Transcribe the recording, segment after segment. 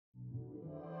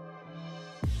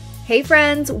Hey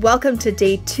friends, welcome to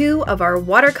day 2 of our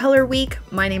watercolor week.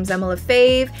 My name's Emma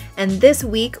Lefebvre, and this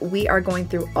week we are going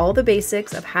through all the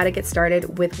basics of how to get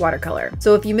started with watercolor.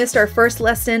 So if you missed our first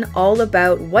lesson all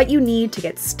about what you need to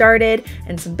get started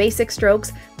and some basic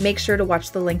strokes, make sure to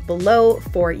watch the link below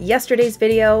for yesterday's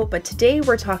video, but today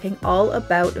we're talking all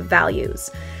about values.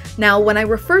 Now, when I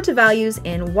refer to values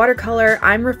in watercolor,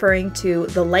 I'm referring to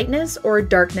the lightness or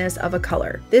darkness of a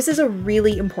color. This is a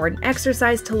really important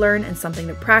exercise to learn and something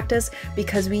to practice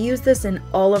because we use this in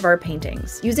all of our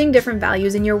paintings. Using different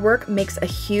values in your work makes a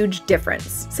huge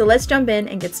difference. So let's jump in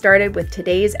and get started with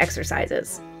today's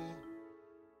exercises.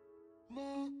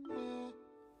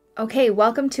 Okay,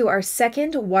 welcome to our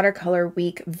second watercolor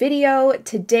week video.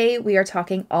 Today we are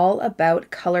talking all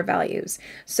about color values.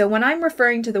 So when I'm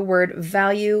referring to the word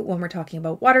value, when we're talking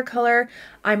about watercolor,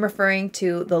 I'm referring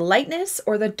to the lightness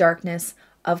or the darkness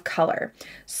of color.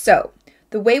 So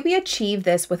the way we achieve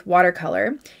this with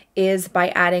watercolor is by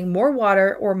adding more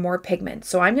water or more pigment.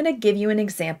 So I'm going to give you an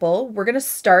example. We're going to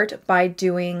start by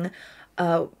doing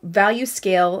a value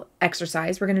scale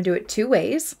exercise. We're going to do it 2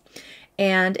 ways.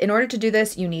 And in order to do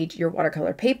this, you need your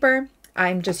watercolor paper.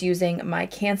 I'm just using my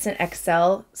Canson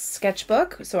XL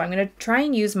sketchbook. So I'm going to try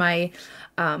and use my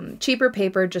cheaper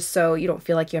paper just so you don't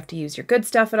feel like you have to use your good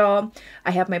stuff at all.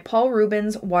 I have my Paul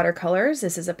Rubens watercolors.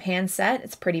 This is a pan set.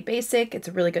 It's pretty basic. It's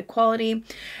a really good quality.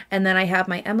 And then I have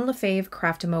my Emma Lefebvre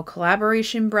Craft & Mo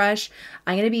collaboration brush.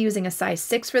 I'm going to be using a size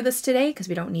 6 for this today because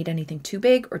we don't need anything too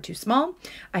big or too small.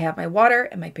 I have my water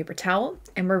and my paper towel,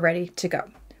 and we're ready to go.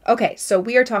 Okay, so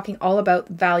we are talking all about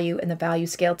value and the value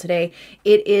scale today.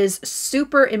 It is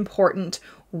super important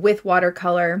with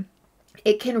watercolor.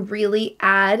 It can really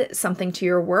add something to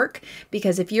your work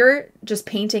because if you're just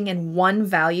painting in one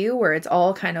value where it's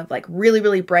all kind of like really,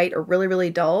 really bright or really, really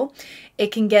dull,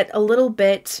 it can get a little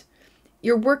bit,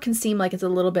 your work can seem like it's a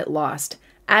little bit lost.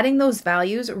 Adding those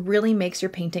values really makes your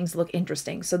paintings look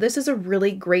interesting. So this is a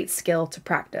really great skill to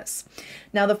practice.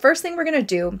 Now, the first thing we're going to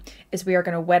do is we are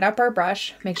going to wet up our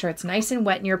brush. Make sure it's nice and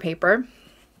wet in your paper.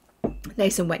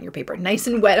 Nice and wet in your paper. Nice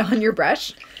and wet on your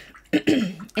brush.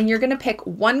 And you're going to pick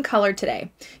one color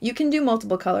today. You can do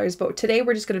multiple colors, but today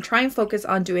we're just going to try and focus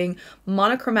on doing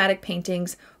monochromatic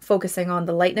paintings, focusing on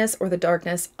the lightness or the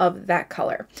darkness of that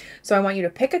color. So I want you to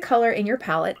pick a color in your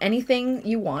palette, anything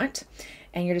you want.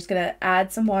 And you're just going to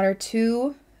add some water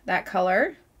to that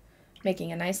color,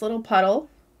 making a nice little puddle,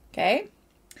 okay?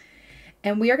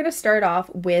 And we are going to start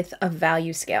off with a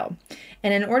value scale.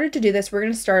 And in order to do this, we're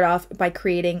going to start off by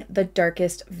creating the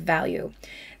darkest value.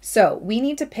 So we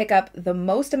need to pick up the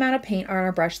most amount of paint on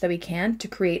our brush that we can to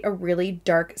create a really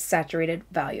dark saturated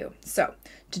value. So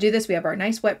to do this, we have our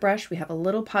nice wet brush, we have a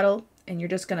little puddle, and you're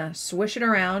just going to swish it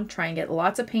around, try and get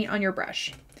lots of paint on your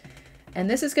brush. And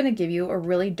this is going to give you a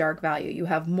really dark value. You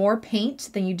have more paint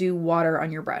than you do water on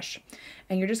your brush.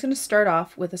 And you're just going to start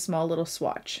off with a small little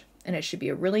swatch. And it should be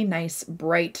a really nice,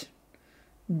 bright,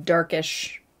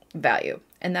 darkish value.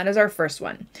 And that is our first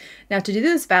one. Now to do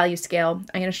this value scale,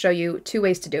 I'm going to show you 2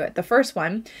 ways to do it. The first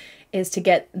one is to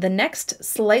get the next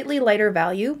slightly lighter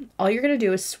value. All you're going to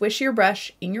do is swish your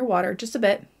brush in your water just a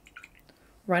bit,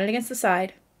 run it against the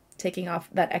side, taking off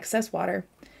that excess water.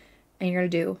 And you're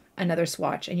going to do another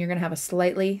swatch and you're going to have a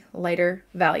slightly lighter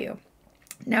value.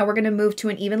 Now we're going to move to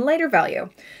an even lighter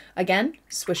value. Again,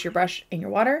 swish your brush in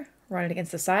your water, run it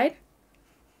against the side,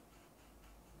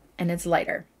 and it's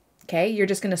lighter. Okay, you're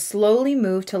just going to slowly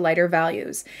move to lighter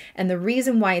values. And the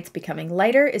reason why it's becoming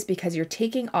lighter is because you're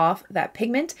taking off that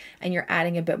pigment and you're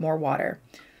adding a bit more water.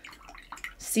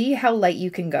 See how light you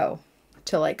can go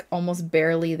to like almost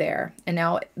barely there. And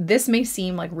now this may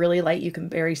seem like really light, you can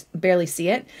barely see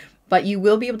it, but you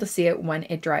will be able to see it when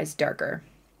it dries darker,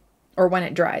 or when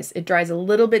it dries. It dries a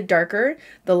little bit darker,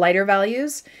 the lighter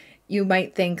values. You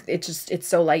might think it's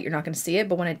so light you're not going to see it,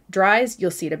 but when it dries,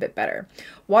 you'll see it a bit better.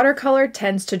 Watercolor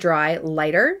tends to dry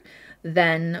lighter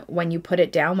than when you put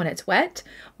it down when it's wet,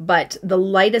 but the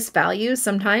lightest values,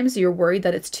 sometimes you're worried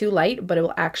that it's too light, but it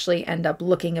will actually end up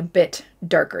looking a bit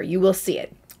darker. You will see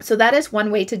it. So that is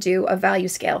one way to do a value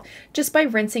scale, just by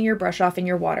rinsing your brush off in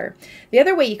your water. The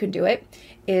other way you can do it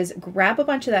is grab a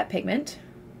bunch of that pigment.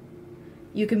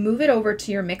 You can move it over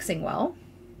to your mixing well,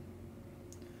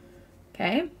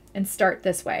 okay, and start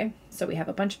this way. So we have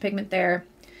a bunch of pigment there.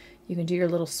 You can do your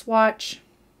little swatch,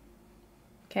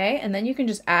 okay, and then you can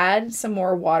just add some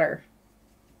more water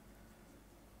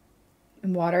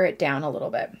and water it down a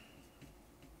little bit.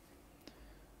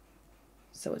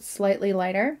 So it's slightly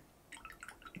lighter.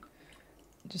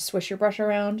 Just swish your brush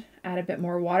around, add a bit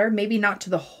more water, maybe not to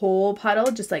the whole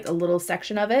puddle, just like a little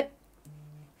section of it.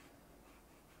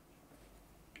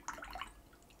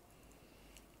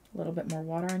 A little bit more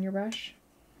water on your brush.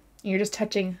 You're just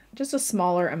touching just a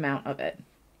smaller amount of it.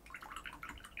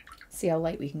 See how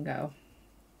light we can go.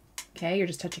 Okay, you're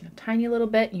just touching a tiny little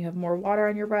bit and you have more water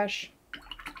on your brush.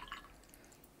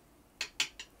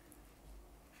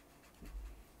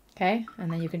 Okay,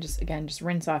 and then you can just, again, just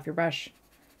rinse off your brush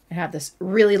and have this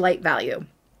really light value.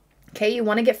 Okay, you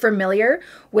want to get familiar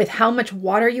with how much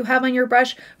water you have on your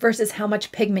brush versus how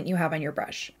much pigment you have on your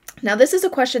brush. Now, this is a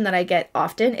question that I get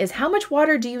often is how much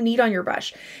water do you need on your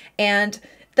brush? And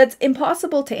that's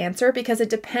impossible to answer because it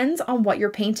depends on what you're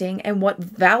painting and what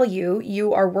value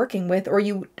you are working with or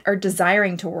you are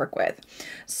desiring to work with.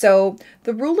 So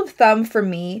the rule of thumb for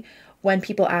me, when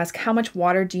people ask how much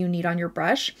water do you need on your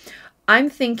brush, I'm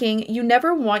thinking you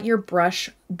never want your brush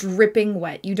dripping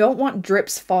wet. You don't want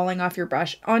drips falling off your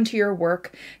brush onto your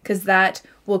work because that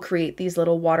will create these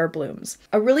little water blooms.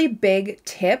 A really big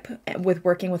tip with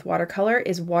working with watercolor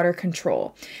is water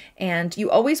control. And you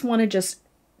always want to just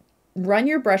run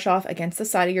your brush off against the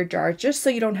side of your jar just so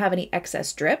you don't have any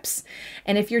excess drips.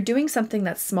 And if you're doing something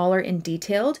that's smaller and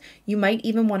detailed, you might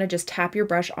even want to just tap your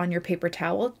brush on your paper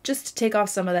towel just to take off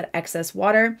some of that excess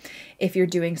water if you're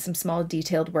doing some small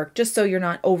detailed work, just so you're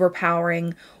not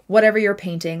overpowering whatever you're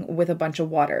painting with a bunch of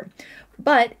water.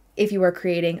 But if you are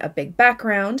creating a big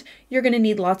background, you're going to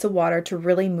need lots of water to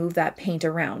really move that paint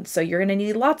around. So you're going to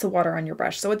need lots of water on your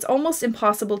brush. So it's almost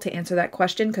impossible to answer that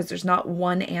question because there's not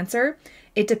one answer.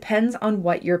 It depends on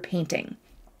what you're painting.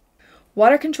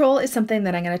 Water control is something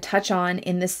that I'm going to touch on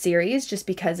in this series just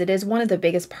because it is one of the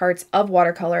biggest parts of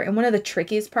watercolor and one of the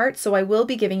trickiest parts. So I will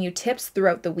be giving you tips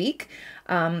throughout the week.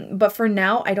 But for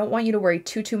now, I don't want you to worry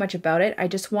too much about it. I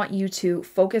just want you to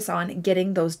focus on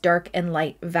getting those dark and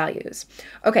light values.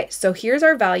 Okay, so here's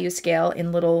our value scale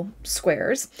in little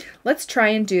squares. Let's try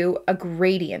and do a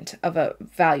gradient of a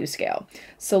value scale.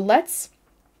 So let's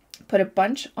put a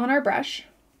bunch on our brush,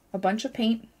 a bunch of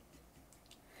paint,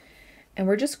 and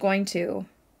we're just going to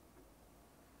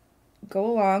go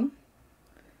along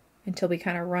until we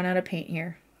kind of run out of paint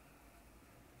here.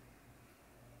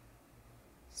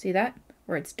 See that?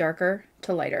 Where it's darker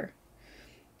to lighter.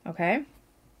 Okay?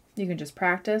 You can just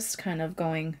practice kind of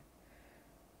going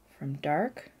from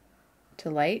dark to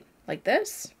light like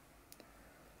this.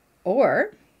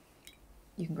 Or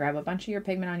you can grab a bunch of your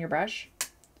pigment on your brush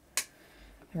and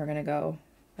we're going to go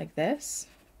like this.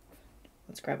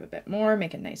 Let's grab a bit more,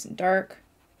 make it nice and dark.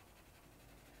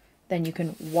 Then you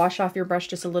can wash off your brush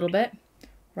just a little bit,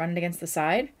 run it against the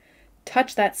side,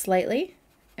 touch that slightly,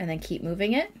 and then keep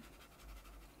moving it.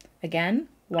 Again,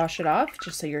 wash it off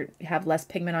just so you have less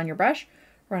pigment on your brush,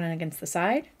 run it against the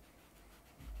side,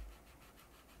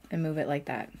 and move it like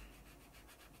that.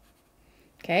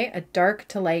 Okay, a dark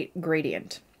to light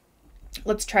gradient.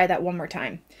 Let's try that one more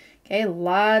time. Okay,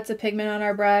 lots of pigment on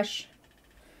our brush.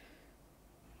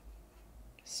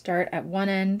 Start at one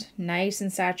end, nice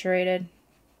and saturated.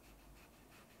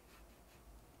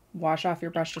 Wash off your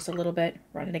brush just a little bit,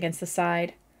 run it against the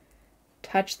side.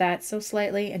 Touch that so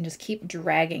slightly and just keep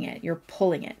dragging it. You're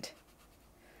pulling it.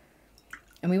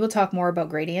 And we will talk more about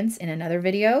gradients in another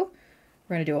video.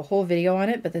 We're going to do a whole video on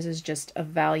it, but this is just a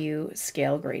value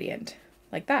scale gradient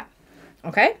like that.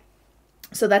 Okay?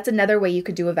 So that's another way you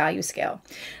could do a value scale.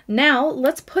 Now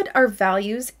let's put our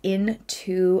values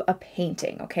into a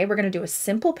painting. Okay, we're going to do a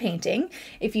simple painting.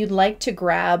 If you'd like to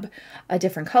grab a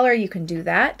different color, you can do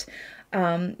that.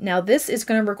 Now this is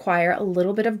going to require a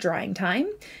little bit of drying time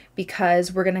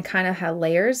because we're going to kind of have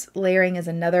layers. Layering is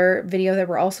another video that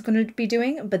we're also going to be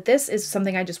doing, but this is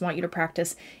something I just want you to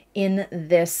practice in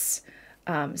this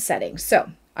setting. So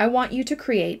I want you to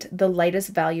create the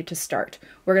lightest value to start.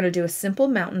 We're going to do a simple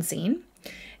mountain scene.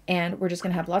 And we're just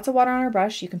going to have lots of water on our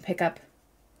brush. You can pick up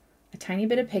a tiny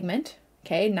bit of pigment,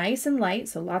 okay, nice and light,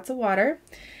 so lots of water.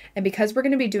 And because we're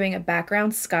going to be doing a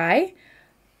background sky,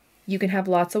 you can have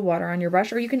lots of water on your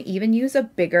brush, or you can even use a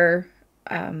bigger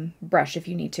brush if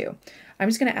you need to. I'm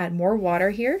just going to add more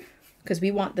water here because we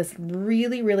want this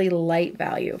really, really light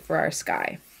value for our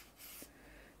sky.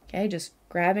 Okay, just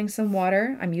grabbing some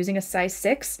water. I'm using a size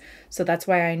 6, so that's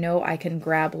why I know I can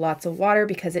grab lots of water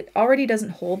because it already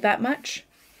doesn't hold that much.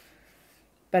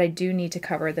 But I do need to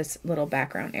cover this little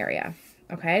background area.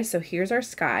 Okay, so here's our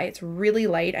sky. It's really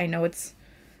light. I know it's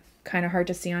kind of hard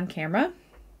to see on camera,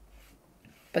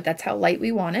 but that's how light we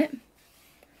want it.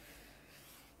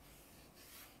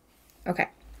 Okay,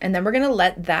 and then we're gonna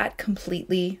let that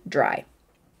completely dry.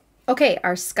 Okay,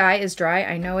 our sky is dry.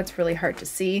 I know it's really hard to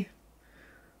see.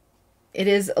 It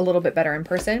is a little bit better in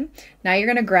person. Now you're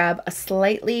gonna grab a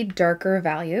slightly darker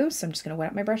value. So I'm just gonna wet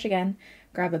up my brush again.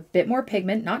 Grab a bit more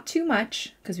pigment, not too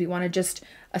much, because we want to just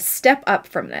a step up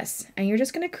from this. And you're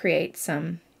just going to create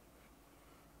some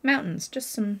mountains,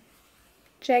 just some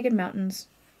jagged mountains,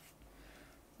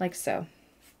 like so.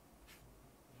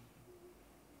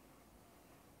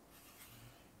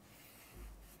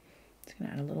 Just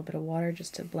gonna add a little bit of water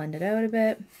just to blend it out a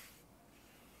bit.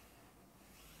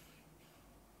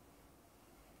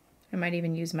 I might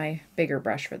even use my bigger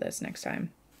brush for this next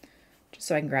time, just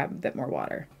so I can grab a bit more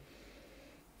water.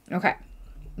 Okay,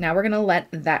 now we're gonna let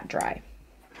that dry.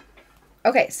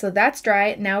 Okay, so that's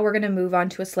dry. Now we're gonna move on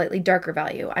to a slightly darker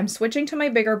value. I'm switching to my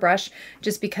bigger brush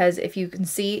just because if you can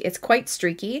see, it's quite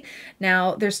streaky.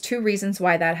 Now there's two reasons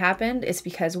why that happened. It's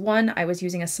because one, I was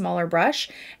using a smaller brush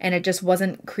and it just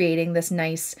wasn't creating this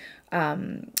nice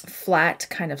flat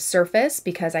kind of surface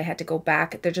because I had to go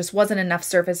back. There just wasn't enough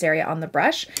surface area on the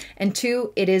brush. And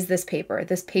two, it is this paper.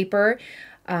 This paper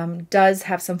does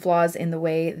have some flaws in the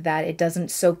way that it doesn't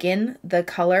soak in the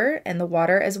color and the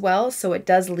water as well. So it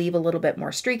does leave a little bit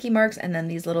more streaky marks and then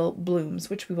these little blooms,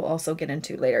 which we will also get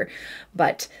into later.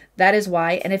 But that is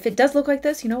why. And if it does look like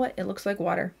this, you know what? It looks like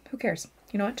water. Who cares?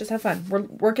 You know what? Just have fun. We're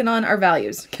working on our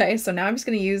values. Okay. So now I'm just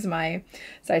going to use my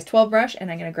size 12 brush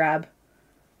and I'm going to grab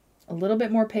a little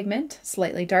bit more pigment,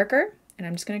 slightly darker, and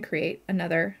I'm just going to create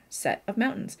another set of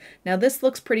mountains. Now this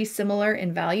looks pretty similar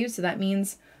in value, so that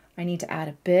means I need to add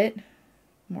a bit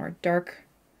more darker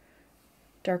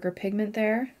pigment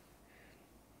there.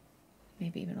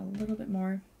 Maybe even a little bit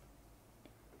more,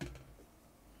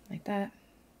 like that,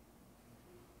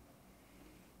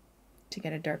 to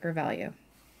get a darker value. And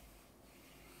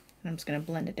I'm just going to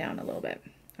blend it down a little bit.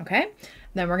 Okay,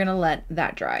 then we're going to let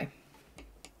that dry.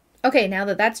 Okay, now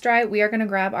that that's dry, we are going to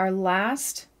grab our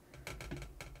last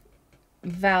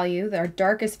value, our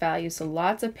darkest value. So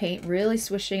lots of paint, really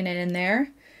swishing it in there.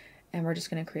 And we're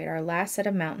just going to create our last set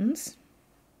of mountains.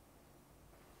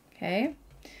 Okay.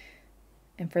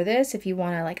 And for this, if you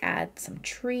want to like add some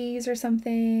trees or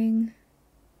something,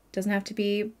 doesn't have to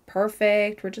be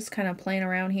perfect. We're just kind of playing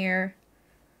around here.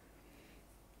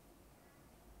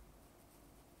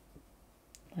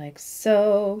 Like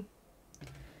so.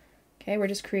 Okay, we're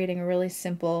just creating a really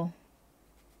simple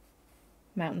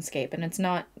mountainscape, and it's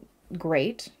not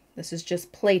great. This is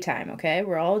just playtime, okay?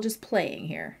 We're all just playing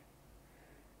here.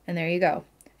 And there you go.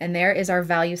 And there is our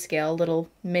value scale little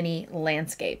mini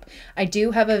landscape. I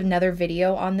do have another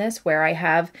video on this where I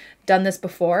have done this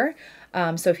before.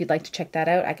 So if you'd like to check that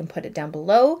out, I can put it down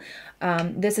below.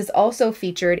 This is also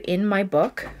featured in my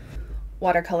book,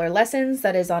 Watercolor Lessons,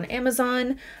 that is on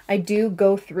Amazon. I do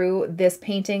go through this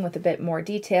painting with a bit more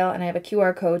detail, and I have a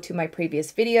QR code to my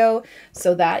previous video,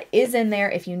 so that is in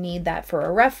there if you need that for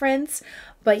a reference.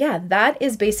 But yeah, that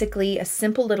is basically a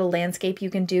simple little landscape you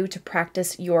can do to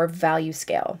practice your value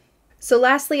scale. So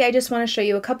lastly, I just want to show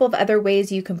you a couple of other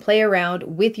ways you can play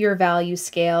around with your value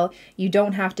scale. You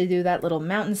don't have to do that little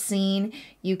mountain scene.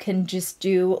 You can just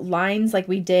do lines like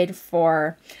we did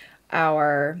for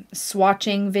our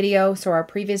swatching video. So our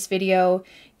previous video,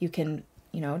 you can,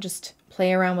 just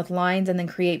play around with lines and then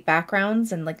create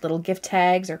backgrounds and like little gift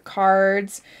tags or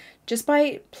cards just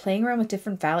by playing around with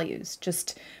different values,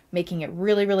 just making it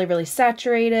really, really, really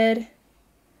saturated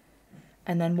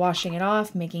and then washing it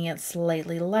off, making it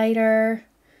slightly lighter,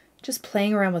 just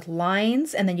playing around with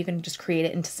lines, and then you can just create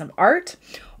it into some art.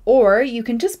 Or you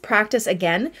can just practice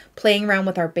again, playing around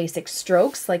with our basic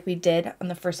strokes like we did on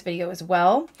the first video as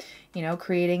well.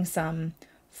 Creating some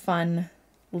fun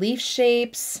leaf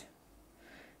shapes.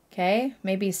 Okay,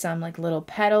 maybe some like little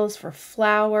petals for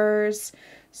flowers.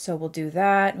 So we'll do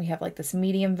that. We have like this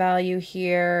medium value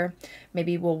here.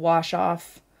 Maybe we'll wash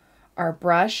off our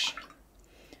brush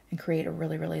and create a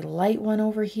really, really light one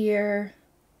over here.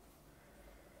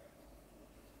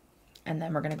 And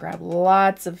then we're going to grab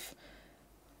lots of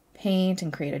paint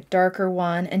and create a darker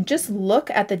one, and just look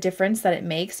at the difference that it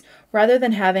makes. Rather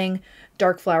than having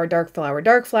dark flower, dark flower,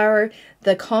 dark flower,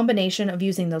 the combination of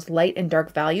using those light and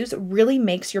dark values really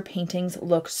makes your paintings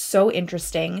look so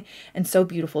interesting and so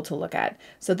beautiful to look at.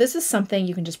 So this is something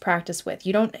you can just practice with.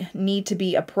 You don't need to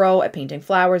be a pro at painting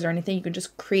flowers or anything. You can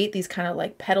just create these kind of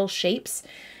like petal shapes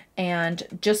and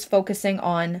just focusing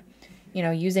on,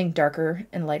 using darker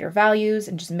and lighter values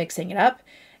and just mixing it up.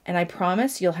 And I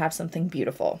promise you'll have something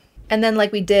beautiful. And then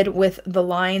like we did with the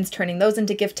lines, turning those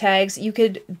into gift tags, you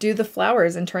could do the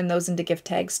flowers and turn those into gift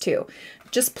tags too.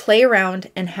 Just play around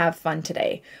and have fun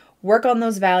today. Work on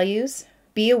those values.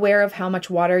 Be aware of how much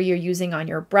water you're using on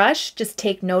your brush. Just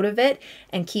take note of it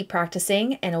and keep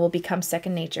practicing, and it will become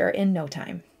second nature in no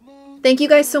time. Thank you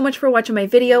guys so much for watching my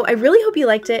video. I really hope you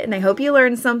liked it and I hope you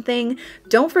learned something.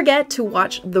 Don't forget to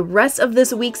watch the rest of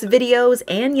this week's videos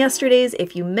and yesterday's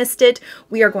if you missed it.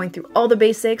 We are going through all the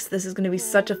basics. This is going to be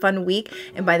such a fun week,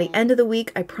 and by the end of the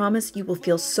week, I promise you will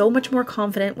feel so much more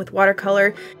confident with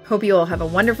watercolor. Hope you all have a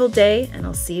wonderful day, and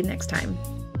I'll see you next time.